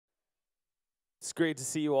It's great to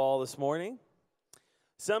see you all this morning.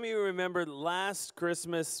 Some of you remember last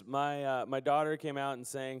Christmas, my daughter came out and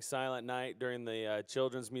sang Silent Night during the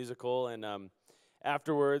children's musical, and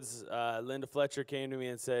afterwards, Linda Fletcher came to me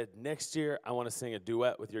and said, "Next year, I want to sing a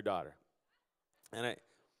duet with your daughter." And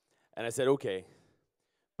I said, "Okay,"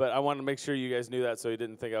 but I wanted to make sure you guys knew that, so you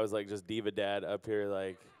didn't think I was like just diva dad up here,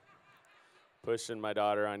 like pushing my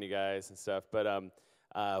daughter on you guys and stuff. But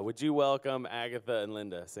would you welcome Agatha and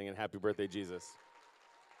Linda singing "Happy Birthday, Jesus"?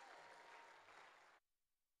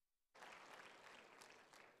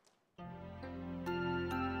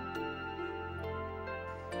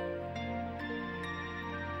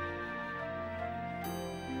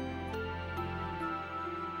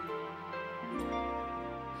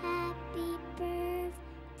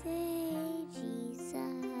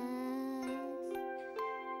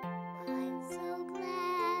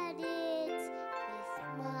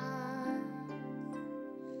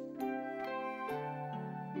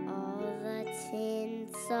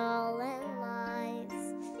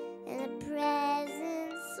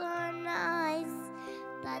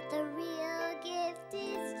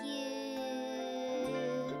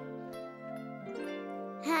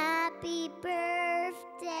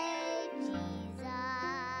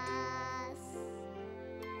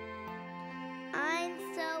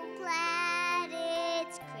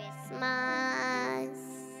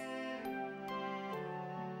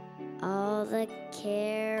 All the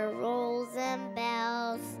carols and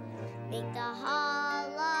bells make the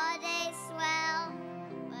holiday swell,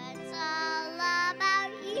 but it's all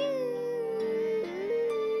about you.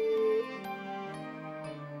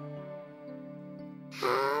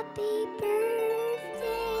 Happy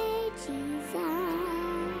birthday, Jesus.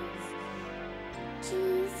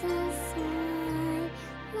 Jesus, I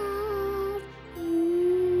love you.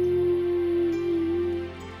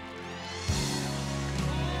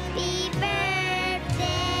 Happy birthday,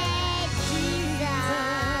 Jesus.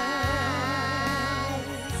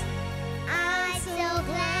 I'm so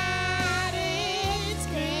glad it's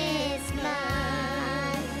Christmas.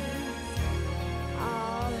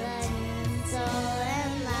 All the tinsel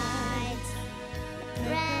and lights,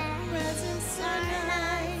 presents are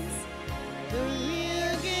nice. The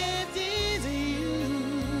real gift is you.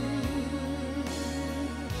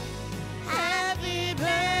 Happy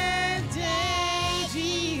birthday,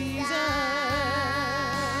 Jesus.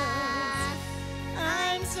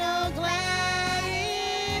 I'm so glad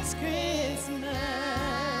it's Christmas.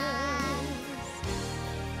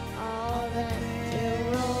 All the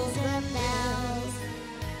carols and bells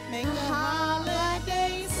make the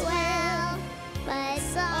holiday swell, but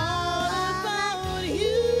it's all about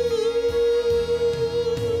you.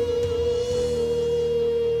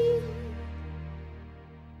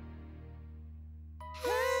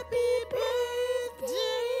 Happy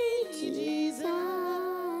birthday, Jesus.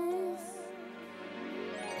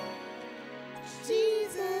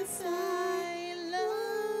 Jesus, I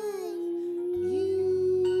love you.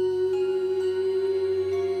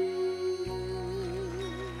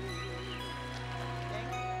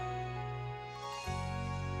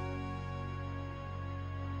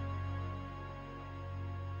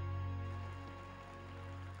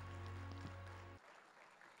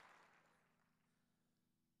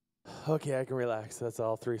 Okay, I can relax. That's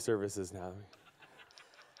all 3 services now.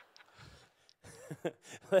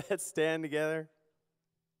 Let's stand together.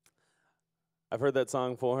 I've heard that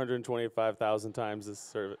song 425,000 times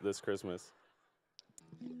this Christmas.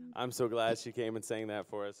 I'm so glad she came and sang that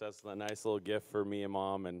for us. That's a nice little gift for me and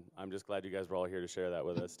Mom, and I'm just glad you guys were all here to share that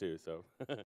with us too. So